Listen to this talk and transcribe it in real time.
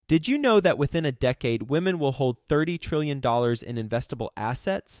Did you know that within a decade, women will hold $30 trillion in investable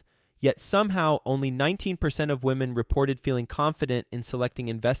assets? Yet somehow only 19% of women reported feeling confident in selecting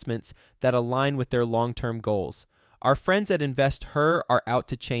investments that align with their long-term goals. Our friends at InvestHer are out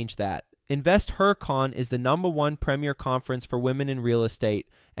to change that. InvestHerCon is the #1 premier conference for women in real estate,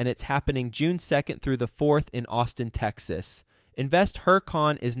 and it's happening June 2nd through the 4th in Austin, Texas.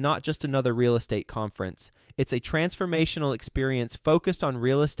 InvestHerCon is not just another real estate conference. It's a transformational experience focused on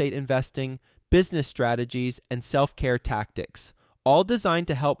real estate investing, business strategies, and self-care tactics, all designed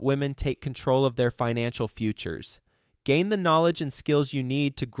to help women take control of their financial futures. Gain the knowledge and skills you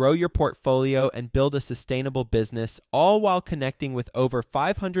need to grow your portfolio and build a sustainable business, all while connecting with over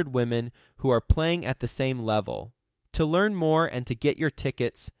 500 women who are playing at the same level. To learn more and to get your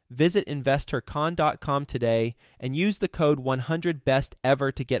tickets, visit InvestHerCon.com today and use the code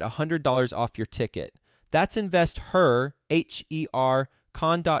 100BESTEVER to get $100 off your ticket. That's InvestHer, H-E-R,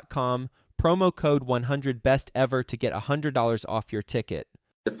 con.com, promo code 100BESTEVER to get $100 off your ticket.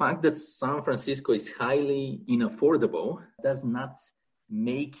 The fact that San Francisco is highly unaffordable does not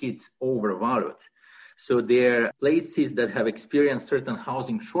make it overvalued. So there are places that have experienced certain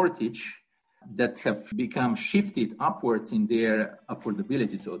housing shortage that have become shifted upwards in their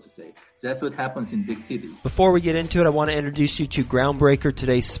affordability, so to say. So that's what happens in big cities. Before we get into it, I want to introduce you to Groundbreaker,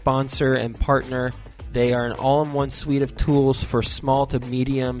 today's sponsor and partner. They are an all-in-one suite of tools for small to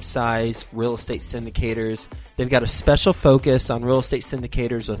medium-sized real estate syndicators. They've got a special focus on real estate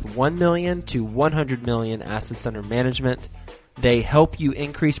syndicators with 1 million to 100 million assets under management. They help you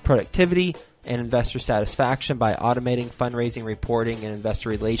increase productivity and investor satisfaction by automating fundraising, reporting, and investor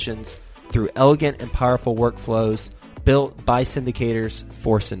relations through elegant and powerful workflows built by syndicators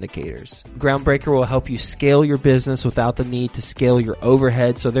for syndicators. Groundbreaker will help you scale your business without the need to scale your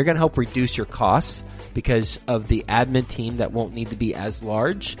overhead. So they're going to help reduce your costs because of the admin team that won't need to be as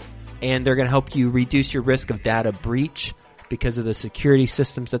large. And they're going to help you reduce your risk of data breach because of the security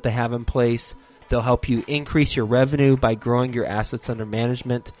systems that they have in place. They'll help you increase your revenue by growing your assets under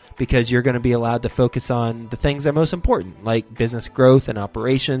management because you're going to be allowed to focus on the things that are most important, like business growth and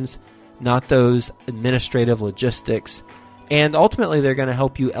operations, not those administrative logistics. And ultimately, they're going to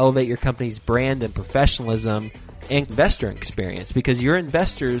help you elevate your company's brand and professionalism and investor experience because your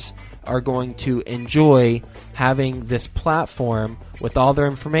investors are going to enjoy having this platform with all their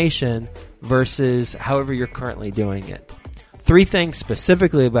information versus however you're currently doing it. 3 things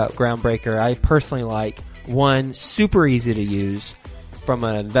specifically about Groundbreaker I personally like. 1, super easy to use from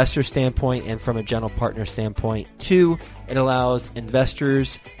an investor standpoint and from a general partner standpoint. 2, it allows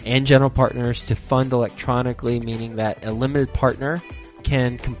investors and general partners to fund electronically, meaning that a limited partner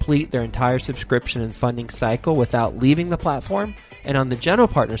can complete their entire subscription and funding cycle without leaving the platform. And on the general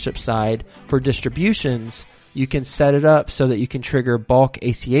partnership side, for distributions, you can set it up so that you can trigger bulk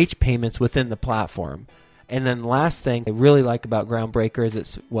ACH payments within the platform. And then the last thing I really like about Groundbreaker is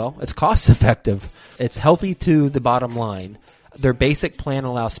it's cost effective. It's healthy to the bottom line. Their basic plan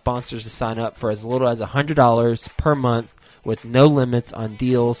allows sponsors to sign up for as little as $100 per month with no limits on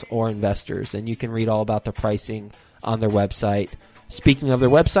deals or investors. And you can read all about the pricing on their website. Speaking of their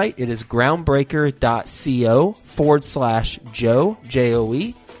website, it is groundbreaker.co/Joe,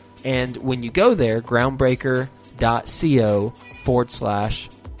 J-O-E. And when you go there,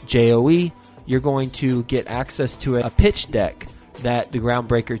 groundbreaker.co/Joe, you're going to get access to a pitch deck that the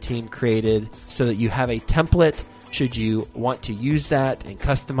Groundbreaker team created so that you have a template should you want to use that and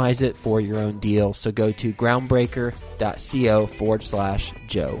customize it for your own deal. So go to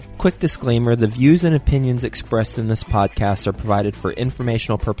groundbreaker.co/Joe. Quick disclaimer, the views and opinions expressed in this podcast are provided for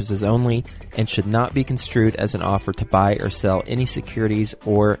informational purposes only and should not be construed as an offer to buy or sell any securities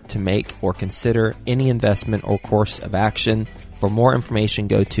or to make or consider any investment or course of action. For more information,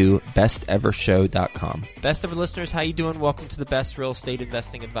 go to bestevershow.com. Best ever listeners, how you doing? Welcome to the Best Real Estate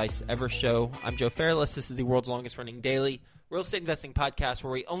Investing Advice Ever Show. I'm Joe Fairless. This is the world's longest running daily real estate investing podcast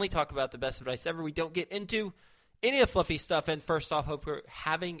where we only talk about the best advice ever. We don't get into any of the fluffy stuff. And first off, hope you're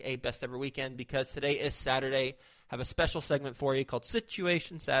having a best ever weekend because today is Saturday. I have a special segment for you called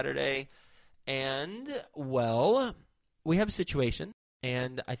Situation Saturday. And, well, we have a situation,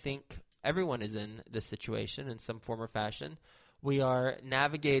 and I think everyone is in this situation in some form or fashion. We are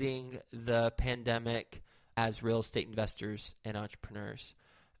navigating the pandemic as real estate investors and entrepreneurs.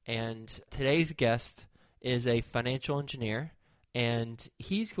 And today's guest is a financial engineer, and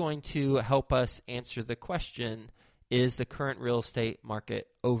he's going to help us answer the question, is the current real estate market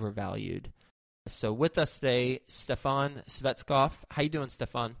overvalued? So with us today, Stefan Svetskov. How you doing,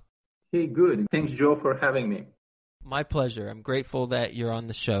 Stefan? Hey, good. Thanks, Joe, for having me. My pleasure. I'm grateful that you're on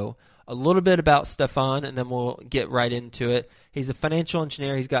the show. a little bit about Stefan, and then we'll get right into it. He's a financial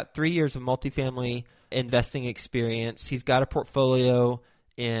engineer. He's got 3 years of multifamily investing experience. He's got a portfolio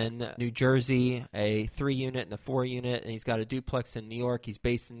in New Jersey, a 3-unit and a 4-unit, and he's got a duplex in New York. He's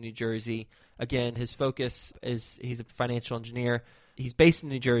based in New Jersey. Again, his focus is he's a financial engineer. He's based in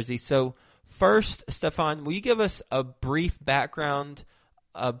New Jersey. So first, Stefan, will you give us a brief background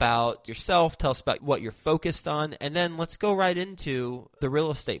about yourself? Tell us about what you're focused on, and then let's go right into the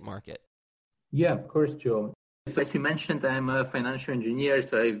real estate market. Yeah, of course, Joe. So as you mentioned, I'm a financial engineer,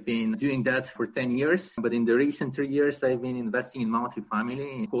 so I've been doing that for 10 years. But in the recent 3 years, I've been investing in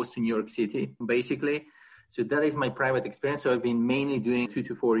multifamily close to New York City, basically. So that is my private experience. So I've been mainly doing 2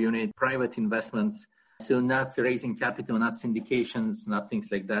 to 4 unit private investments. So not raising capital, not syndications, not things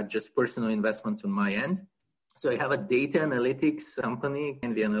like that, just personal investments on my end. So I have a data analytics company,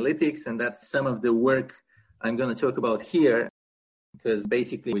 NV Analytics, and that's some of the work I'm going to talk about here, because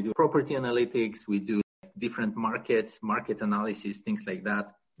basically we do property analytics, we do different market analysis, things like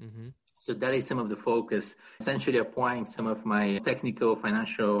that. Mm-hmm. So that is some of the focus, essentially applying some of my technical,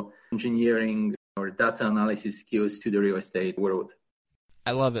 financial engineering or data analysis skills to the real estate world.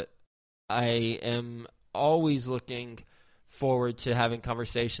 I love it. I am always looking forward to having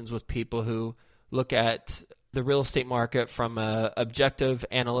conversations with people who look at the real estate market from an objective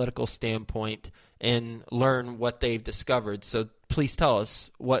analytical standpoint and learn what they've discovered. So please tell us,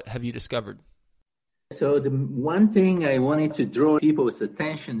 what have you discovered? So the one thing I wanted to draw people's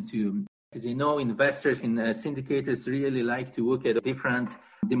attention to, because investors in syndicators really like to look at different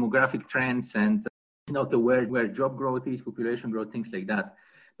demographic trends and where job growth is, population growth, things like that.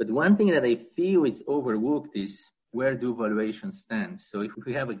 But one thing that I feel is overlooked is where do valuations stand? So if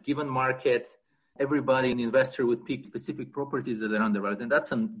we have a given market, everybody, an investor, would pick specific properties that are undervalued. And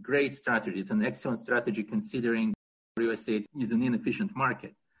that's a great strategy. It's an excellent strategy considering real estate is an inefficient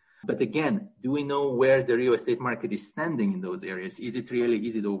market. But again, do we know where the real estate market is standing in those areas? Is it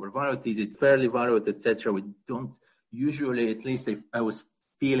overvalued? Is it fairly valued, etc.? We don't usually, at least I was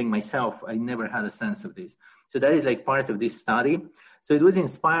feeling myself, I never had a sense of this. So that is like part of this study. So it was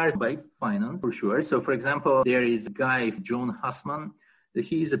inspired by finance for sure. So for example, there is a guy, John Hussman,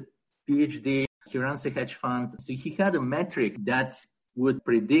 he's a PhD, he runs a hedge fund. So he had a metric that would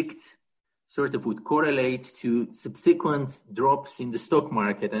predict, would correlate to subsequent drops in the stock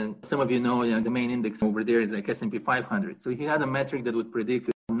market. And some of you know the main index over there is like S&P 500. So he had a metric that would predict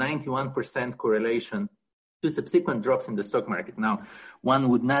 91% correlation to subsequent drops in the stock market. Now, one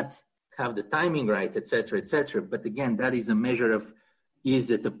would not have the timing right, et cetera, but again, that is a measure of,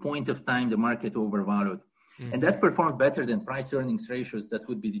 is at a point of time the market overvalued? Mm-hmm. And that performed better than price earnings ratios. That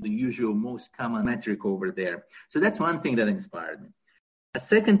would be the usual most common metric over there. So that's one thing that inspired me. A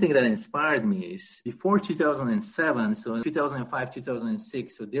second thing that inspired me is before 2007, so in 2005,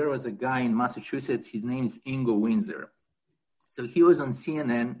 2006, so there was a guy in Massachusetts, his name is Ingo Windsor. So he was on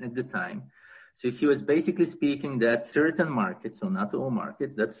CNN at the time. So he was basically speaking that certain markets, so not all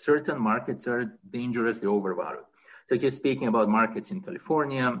markets, that certain markets are dangerously overvalued. So he was speaking about markets in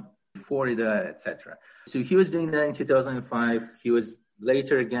California, Florida, etc. So he was doing that in 2005. He was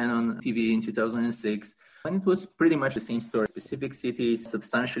later again on TV in 2006. And it was pretty much the same story. Specific cities,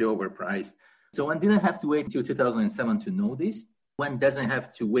 substantially overpriced. So one didn't have to wait until 2007 to know this. One doesn't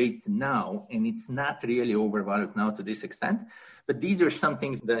have to wait now, and it's not really overvalued now to this extent. But these are some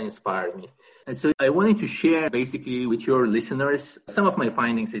things that inspired me. And so I wanted to share basically with your listeners some of my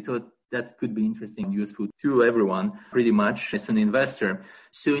findings. I thought that could be interesting and useful to everyone pretty much as an investor.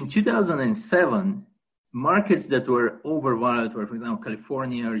 So in 2007, markets that were overvalued were, for example,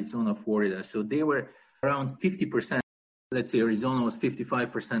 California, Arizona, Florida. So they were around 50%. Let's say Arizona was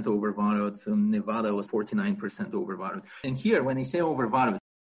 55% overvalued, so Nevada was 49% overvalued. And here, when I say overvalued,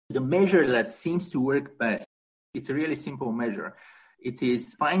 the measure that seems to work best, it's a really simple measure. It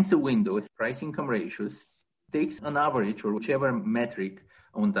is finds a window, price income ratios, takes an average or whichever metric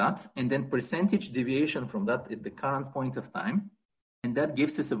on that, and then percentage deviation from that at the current point of time. And that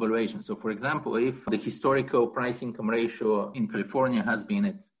gives us a valuation. So for example, if the historical price income ratio in California has been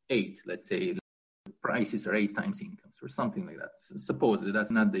at 8, let's say, prices are 8 times incomes or something like that. Supposedly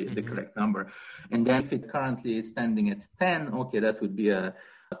that's not the correct number. And then if it currently is standing at 10, okay, that would be a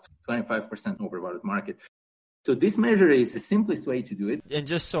 25% overvalued market. So this measure is the simplest way to do it. And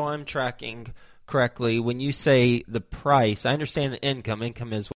just so I'm tracking correctly, when you say the price, I understand the income.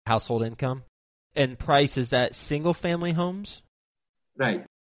 Income is household income. And price, is that single family homes? Right.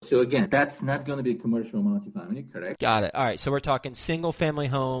 So again, that's not going to be commercial multifamily, correct? Got it. All right. So we're talking single family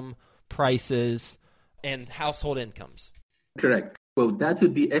home prices and household incomes. Correct. Well, that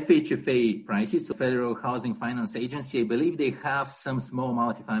would be FHFA prices, so Federal Housing Finance Agency. I believe they have some small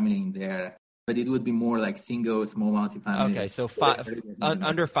multifamily in there, but it would be more like single, small multifamily. Okay, so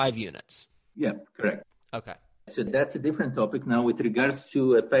under 5 units. Yeah, correct. Okay. So that's a different topic. Now, with regards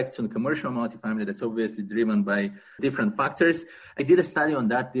to effects on commercial multifamily, that's obviously driven by different factors. I did a study on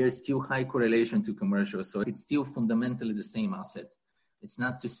that. There's still high correlation to commercial, so it's still fundamentally the same asset. It's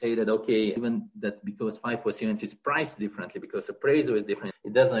not to say that, okay, even that because 5+ units is priced differently, because appraisal is different,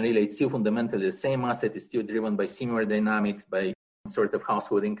 it doesn't really, it's still fundamentally the same asset. It's still driven by similar dynamics, by sort of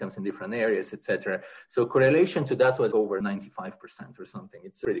household incomes in different areas, etc. So correlation to that was over 95% or something.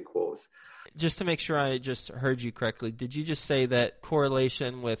 It's pretty close. Just to make sure I just heard you correctly, did you just say that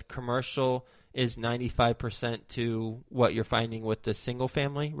correlation with commercial is 95% to what you're finding with the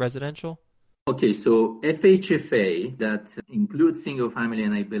single-family residential? Okay, so FHFA, that includes single-family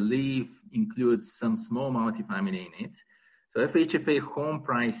and I believe includes some small multifamily in it. So FHFA home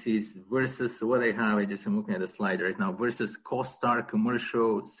prices versus what I have, I'm looking at the slide right now, versus CoStar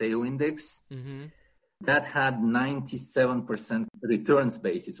Commercial Sale Index. Mm-hmm. That had 97% returns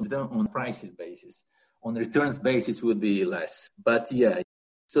basis on prices basis. On returns basis would be less. But yeah,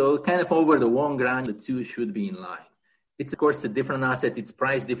 so kind of over the long run, the two should be in line. It's of course a different asset. It's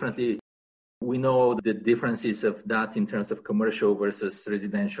priced differently. We know the differences of that in terms of commercial versus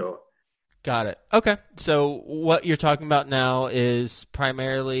residential. Got it. Okay. So what you're talking about now is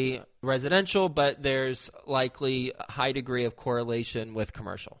primarily residential, but there's likely a high degree of correlation with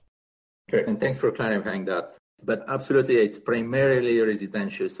commercial. Sure. And thanks for clarifying that. But absolutely, it's primarily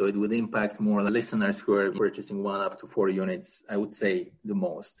residential, so it would impact more listeners who are purchasing 1 up to 4 units, I would say the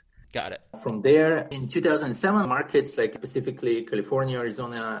most. Got it. From there, in 2007, markets like specifically California,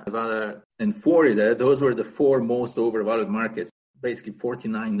 Arizona, Nevada, and Florida, those were the 4 most overvalued markets. Basically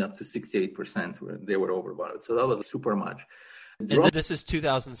 49 up to 68% where they were overvalued. So that was super much. And this is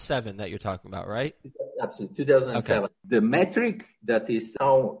 2007 that you're talking about, right? Absolutely, 2007. Okay. The metric that is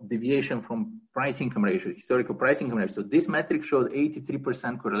how deviation from price income ratio, historical price income ratio. So this metric showed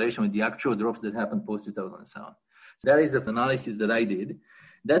 83% correlation with the actual drops that happened post 2007. So that is the analysis that I did.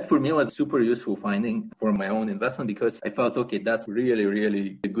 That for me was a super useful finding for my own investment because I felt, okay, that's really,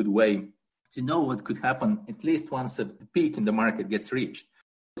 really a good way to know what could happen at least once a peak in the market gets reached.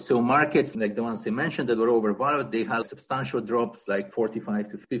 So markets like the ones I mentioned that were overvalued, they had substantial drops like 45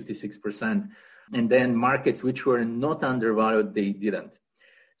 to 56%. And then markets which were not undervalued, they didn't.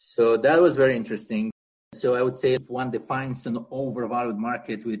 So that was very interesting. So I would say if one defines an overvalued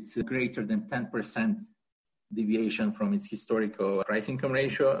market with greater than 10% deviation from its historical price income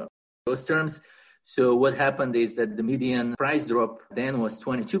ratio, those terms. So what happened is that the median price drop then was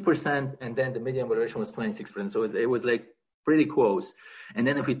 22%, and then the median valuation was 26%. So it was like pretty close. And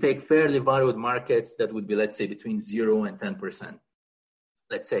then if we take fairly valued markets, that would be, let's say, between 0 and 10%.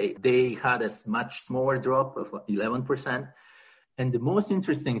 Let's say they had a much smaller drop of 11%. And the most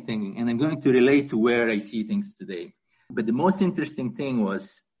interesting thing, and I'm going to relate to where I see things today, but the most interesting thing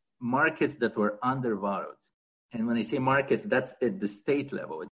was markets that were undervalued. And when I say markets, that's at the state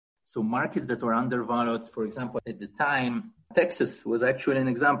level. So markets that were undervalued, for example, at the time, Texas was actually an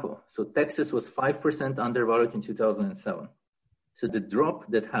example. So Texas was 5% undervalued in 2007. So the drop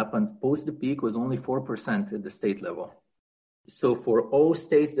that happened post the peak was only 4% at the state level. So for all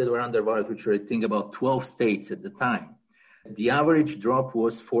states that were undervalued, which were I think about 12 states at the time, the average drop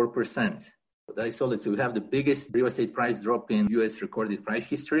was 4%. That is solid. So we have the biggest real estate price drop in U.S. recorded price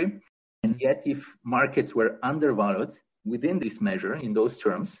history. And yet if markets were undervalued within this measure, in those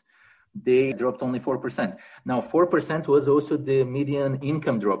terms, they dropped only 4%. Now, 4% was also the median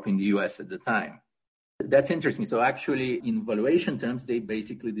income drop in the US at the time. That's interesting. So actually, in valuation terms, they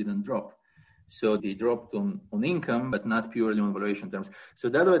basically didn't drop. So they dropped on income, but not purely on valuation terms. So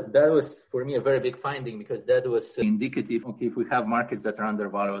that was, for me, a very big finding because that was indicative. Okay, if we have markets that are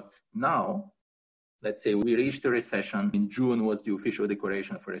undervalued now, let's say we reached a recession. In June was the official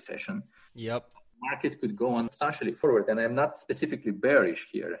declaration of a recession. Yep. Market could go on substantially forward. And I'm not specifically bearish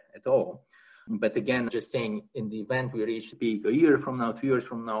here at all. But again, just saying in the event we reach peak a year from now, 2 years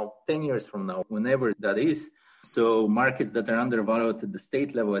from now, 10 years from now, whenever that is. So markets that are undervalued at the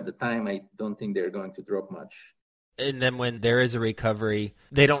state level at the time, I don't think they're going to drop much. And then when there is a recovery,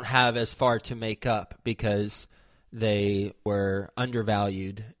 they don't have as far to make up because they were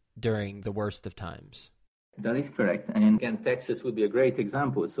undervalued during the worst of times. That is correct. And again, Texas would be a great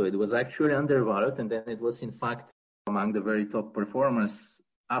example. So it was actually undervalued, and then it was, in fact, among the very top performers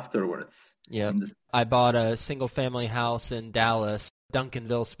afterwards. Yeah. I bought a single-family house in Dallas,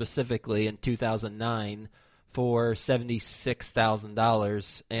 Duncanville specifically, in 2009 for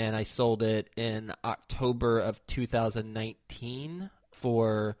 $76,000, and I sold it in October of 2019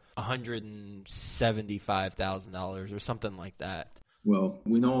 for $175,000 or something like that. Well,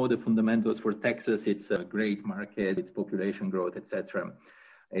 we know the fundamentals for Texas. It's a great market, it's population growth, etc.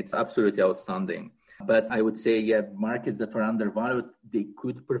 It's absolutely outstanding. But I would say, yeah, markets that are undervalued, they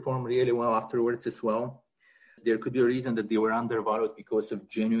could perform really well afterwards as well. There could be a reason that they were undervalued because of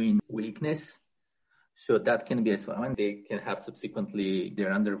genuine weakness. So that can be as well. And they can have subsequently,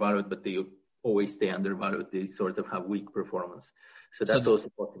 they're undervalued, but they always stay undervalued. They sort of have weak performance. So that's also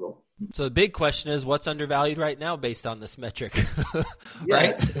possible. So the big question is, what's undervalued right now based on this metric?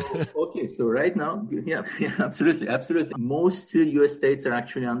 Right? So right now, yeah, absolutely. Most U.S. states are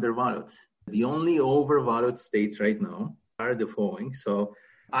actually undervalued. The only overvalued states right now are the following. So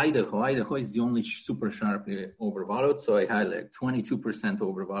Idaho is the only super sharply overvalued. So I had like 22%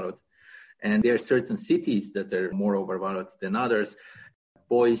 overvalued. And there are certain cities that are more overvalued than others.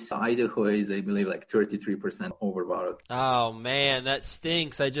 Boise, Idaho is, I believe, like 33% overvalued. Oh, man, that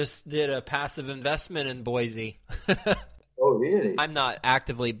stinks. I just did a passive investment in Boise. Oh, really? I'm not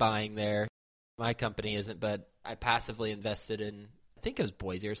actively buying there. My company isn't, but I passively invested in, I think it was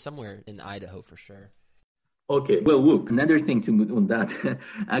Boise or somewhere in Idaho for sure. Okay, well, look, another thing to on that,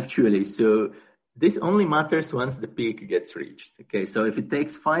 actually. So this only matters once the peak gets reached. Okay, so if it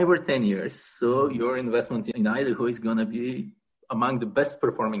takes 5 or 10 years, so your investment in Idaho is going to be among the best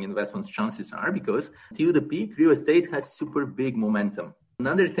performing investments, chances are, because till the peak, real estate has super big momentum.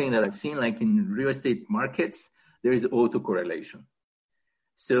 Another thing that I've seen, like in real estate markets, there is autocorrelation.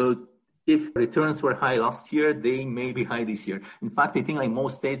 So if returns were high last year, they may be high this year. In fact, I think like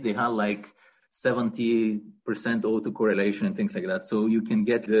most states, they have like 70% autocorrelation and things like that. So you can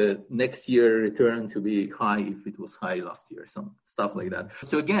get the next year return to be high if it was high last year, some stuff like that.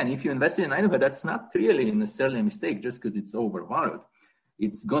 So again, if you invested in Idaho, that's not really necessarily a mistake just because it's overvalued.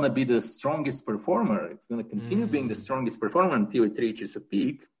 It's going to be the strongest performer. It's going to continue being the strongest performer until it reaches a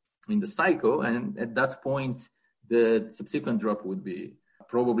peak in the cycle. And at that point, the subsequent drop would be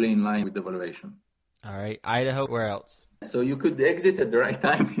probably in line with the valuation. All right. Idaho, where else? So you could exit at the right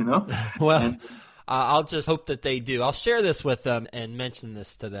time, you know? Well, I'll just hope that they do. I'll share this with them and mention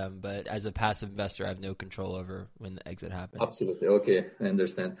this to them, but as a passive investor, I have no control over when the exit happens. Absolutely. Okay, I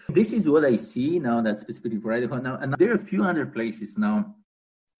understand. This is what I see now that's specifically for Idaho now. And there are a few other places now.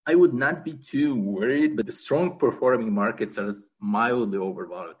 I would not be too worried, but the strong performing markets are mildly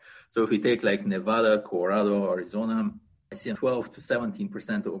overvalued. So if we take like Nevada, Colorado, Arizona, I see 12 to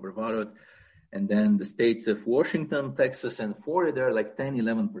 17% overvalued. And then the states of Washington, Texas, and Florida are like 10,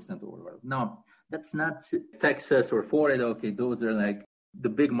 11% overvalued. Now, that's not Texas or Florida. Okay, those are like the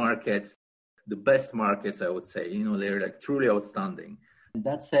big markets, the best markets, I would say. You know, they're like truly outstanding. And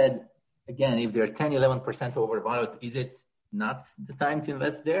that said, again, if they're 10, 11% overvalued, is it not the time to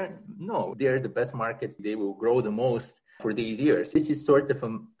invest there? No, they're the best markets. They will grow the most for these years. This is sort of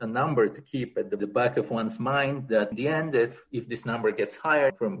a number to keep at the back of one's mind that in the end, if this number gets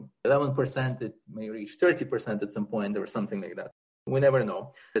higher from 11%, it may reach 30% at some point or something like that. We never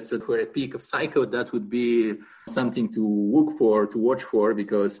know. So for a peak of cycle, that would be something to look for, to watch for,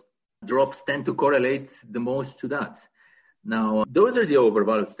 because drops tend to correlate the most to that. Now, those are the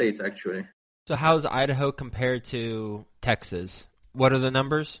overvalued states, actually. So how's Idaho compared to Texas? What are the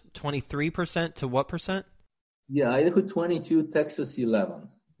numbers? 23% to what percent? Yeah, Idaho 22, Texas 11.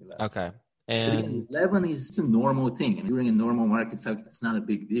 Okay. And 11 is a normal thing. And during a normal market cycle, it's not a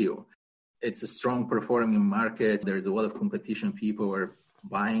big deal. It's a strong performing market. There's a lot of competition. People are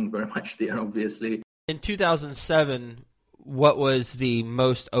buying very much there, obviously. In 2007, what was the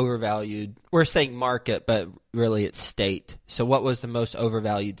most overvalued? We're saying market, but really it's state. So what was the most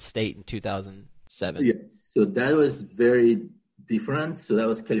overvalued state in 2007? Yes. So that was very different. So that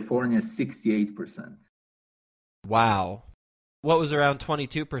was California, 68%. Wow. What was around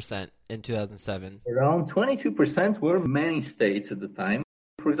 22% in 2007? Around 22% were many states at the time.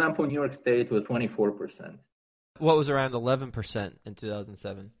 For example, New York State was 24%. What was around 11% in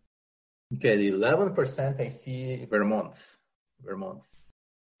 2007? Okay, the 11% I see Vermont.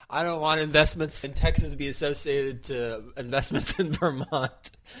 I don't want investments in Texas to be associated to investments in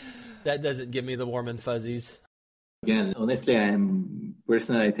Vermont. That doesn't give me the warm and fuzzies. Again, honestly, I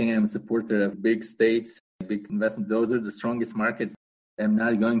think I'm a supporter of big states, big investments. Those are the strongest markets. I'm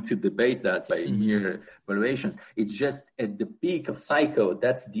not going to debate that by mere valuations. It's just at the peak of cycle,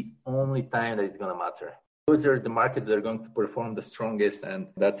 that's the only time that it's going to matter. Those are the markets that are going to perform the strongest, and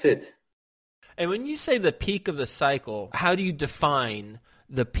that's it. And when you say the peak of the cycle, how do you define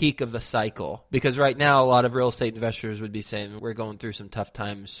the peak of the cycle? Because right now, a lot of real estate investors would be saying we're going through some tough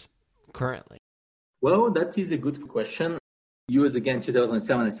times currently. Well, that is a good question. Use again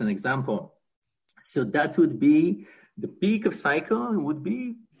 2007 as an example. So that would be the peak of cycle would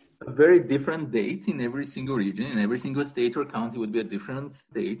be a very different date in every single region. In every single state or county would be a different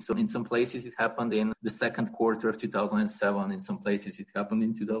date. So in some places it happened in the second quarter of 2007. In some places it happened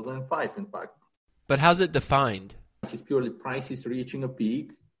in 2005, in fact. But how's it defined? It's purely prices reaching a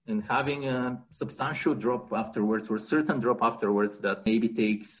peak and having a substantial drop afterwards, or a certain drop afterwards that maybe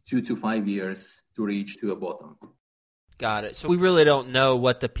takes 2 to 5 years to reach to a bottom. Got it. So we really don't know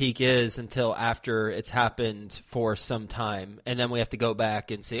what the peak is until after it's happened for some time. And then we have to go back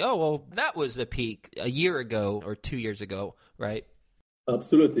and say, oh, well, that was the peak a year ago or 2 years ago, right?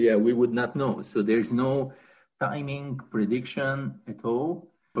 Absolutely. Yeah, we would not know. So there's no timing prediction at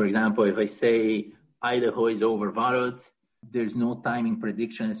all. For example, if I say Idaho is overvalued, there's no timing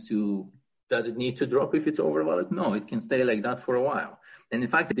prediction as to does it need to drop if it's overvalued? No, it can stay like that for a while. And in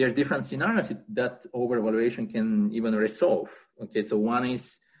fact, there are different scenarios that overvaluation can even resolve. Okay, so one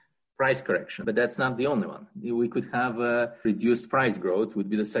is price correction, but that's not the only one. We could have a reduced price growth would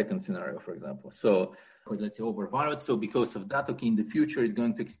be the second scenario, for example. So let's say overvalued. So because of that, okay, in the future, it's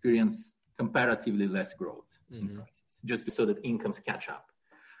going to experience comparatively less growth in prices, just so that incomes catch up.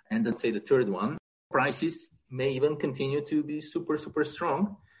 And then say the third one, prices may even continue to be super, super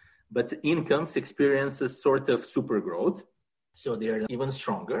strong, but incomes experience a sort of super growth. So they're even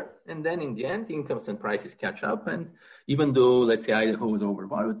stronger. And then in the end, incomes and prices catch up. And even though, let's say, Idaho is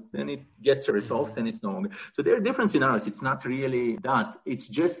overvalued, then it gets resolved and it's no longer. So there are different scenarios. It's not really that. It's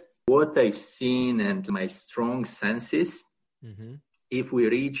just what I've seen and my strong senses. If we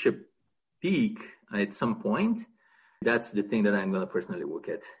reach a peak at some point, that's the thing that I'm going to personally look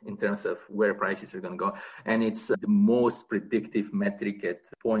at in terms of where prices are going to go. And it's the most predictive metric at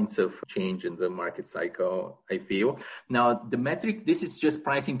points of change in the market cycle, I feel. Now, the metric, this is just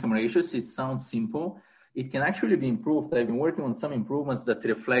price income ratios. It sounds simple. It can actually be improved. I've been working on some improvements that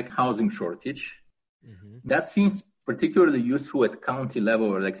reflect housing shortage. That seems particularly useful at county level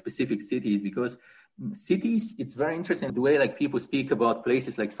or like specific cities, because cities, it's very interesting the way like people speak about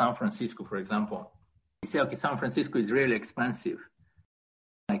places like San Francisco, for example. They say, okay, San Francisco is really expensive.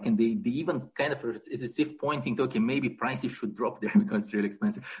 Like, and they even kind of is as if pointing to, okay, maybe prices should drop there because it's really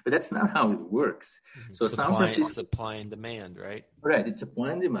expensive. But that's not how it works. So San Francisco, supply and demand, right? Right, it's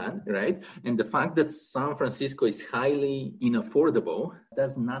supply and demand, right? And the fact that San Francisco is highly unaffordable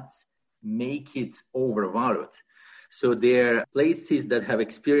does not make it overvalued. So there are places that have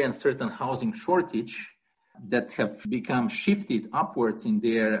experienced certain housing shortage that have become shifted upwards in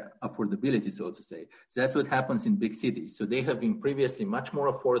their affordability, so to say. So that's what happens in big cities. So they have been previously much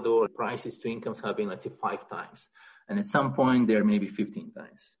more affordable. Prices to incomes have been, let's say, 5 times. And at some point, they're maybe 15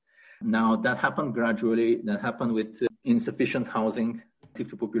 times. Now, that happened gradually. That happened with insufficient housing, to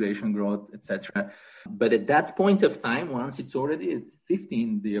population growth, etc. But at that point of time, once it's already at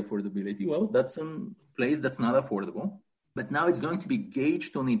 15, the affordability, well, that's a place that's not affordable. But now it's going to be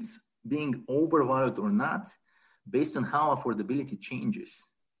gauged on its being overvalued or not based on how affordability changes.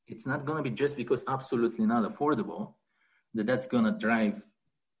 It's not going to be just because absolutely not affordable that's going to drive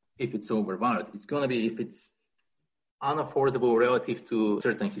if it's overvalued. It's going to be if it's unaffordable relative to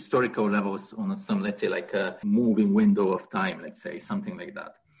certain historical levels on some, let's say, like a moving window of time, let's say, something like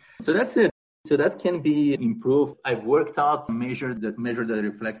that. So that's it. So that can be improved. I've worked out a measure that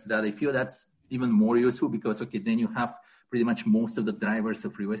reflects that. I feel that's even more useful because, okay, then you have pretty much most of the drivers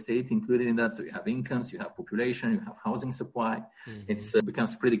of real estate included in that. So you have incomes, you have population, you have housing supply. It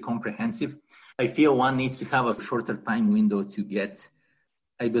becomes pretty comprehensive. I feel one needs to have a shorter time window to get,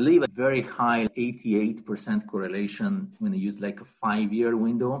 I believe, a very high 88% correlation when you use like a 5-year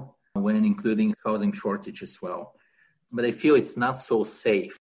window, when including housing shortage as well. But I feel it's not so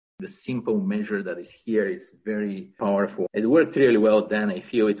safe. The simple measure that is here is very powerful. It worked really well then. I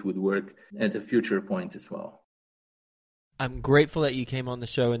feel it would work at a future point as well. I'm grateful that you came on the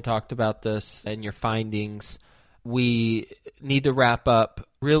show and talked about this and your findings. We need to wrap up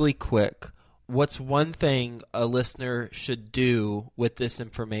really quick. What's one thing a listener should do with this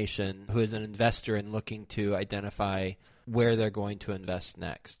information who is an investor and looking to identify where they're going to invest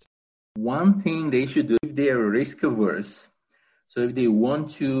next? One thing they should do if they are risk averse, so if they want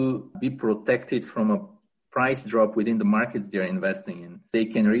to be protected from a price drop within the markets they're investing in, they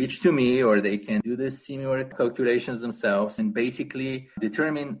can reach to me or they can do the similar calculations themselves and basically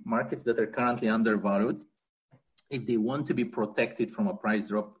determine markets that are currently undervalued if they want to be protected from a price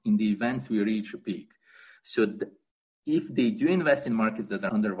drop in the event we reach a peak. So if they do invest in markets that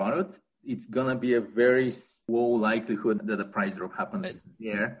are undervalued, it's going to be a very low likelihood that a price drop happens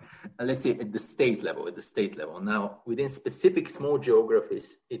there. Let's say at the state level. Now, within specific small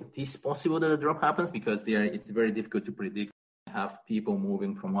geographies, it is possible that a drop happens because it's very difficult to predict, have people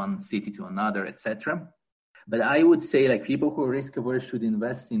moving from one city to another, etc. But I would say like people who are risk averse should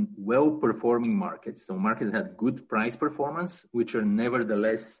invest in well-performing markets. So markets that had good price performance, which are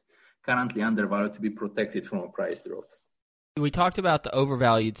nevertheless currently undervalued to be protected from a price drop. We talked about the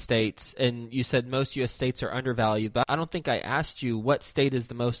overvalued states, and you said most U.S. states are undervalued, but I don't think I asked you what state is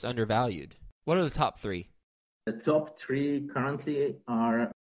the most undervalued. What are the top three? The top three currently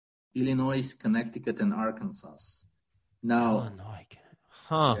are Illinois, Connecticut, and Arkansas. Now, Illinois.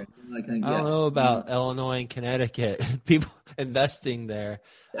 I don't know about Illinois and Connecticut. People investing there.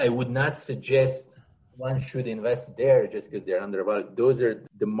 I would not suggest one should invest there just because they're undervalued. Those are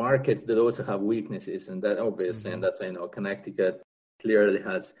the markets that also have weaknesses, and that obviously, and that's why I know Connecticut clearly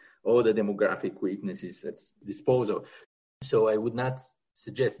has all the demographic weaknesses at disposal. So I would not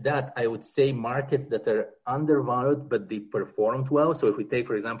suggest that. I would say markets that are undervalued, but they performed well. So if we take,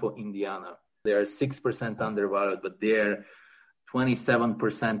 for example, Indiana, they are 6% undervalued, but they're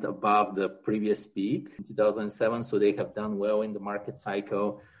 27% above the previous peak in 2007. So they have done well in the market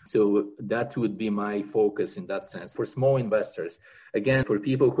cycle. So that would be my focus in that sense. For small investors, again, for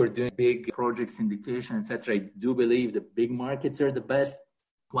people who are doing big project syndication, etc., I do believe the big markets are the best.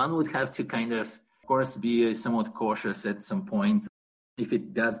 One would have to kind of course, be somewhat cautious at some point. If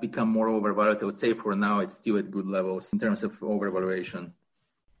it does become more overvalued, I would say for now it's still at good levels in terms of overvaluation.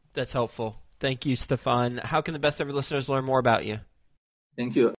 That's helpful. Thank you, Stefan. How can the best ever listeners learn more about you?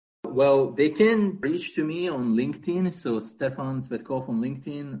 Thank you. Well, they can reach to me on LinkedIn, so Stefan Cvetkov on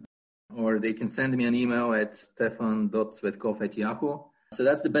LinkedIn, or they can send me an email at stefan.cvetkov@yahoo. So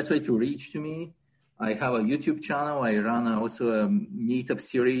that's the best way to reach to me. I have a YouTube channel. I run also a meetup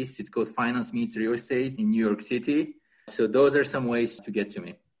series. It's called Finance Meets Real Estate in New York City. So those are some ways to get to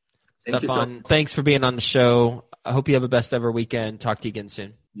me. Stefan, thanks for being on the show. I hope you have a best ever weekend. Talk to you again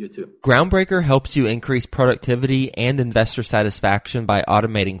soon. You too. Groundbreaker helps you increase productivity and investor satisfaction by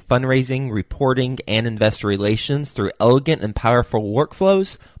automating fundraising, reporting, and investor relations through elegant and powerful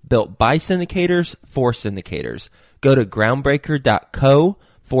workflows built by syndicators for syndicators. Go to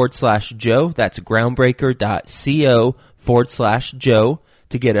groundbreaker.co/Joe. That's groundbreaker.co/Joe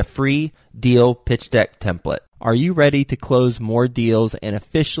to get a free deal pitch deck template. Are you ready to close more deals and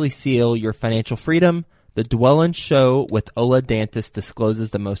officially seal your financial freedom? The Dwellyn Show with Ola Dantis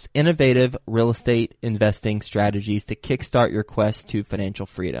discloses the most innovative real estate investing strategies to kickstart your quest to financial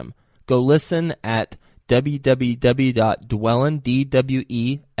freedom. Go listen at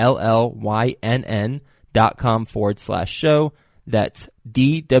www.dwellyn.com/show. That's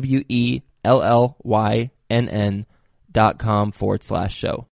DWELLYNN.com/show.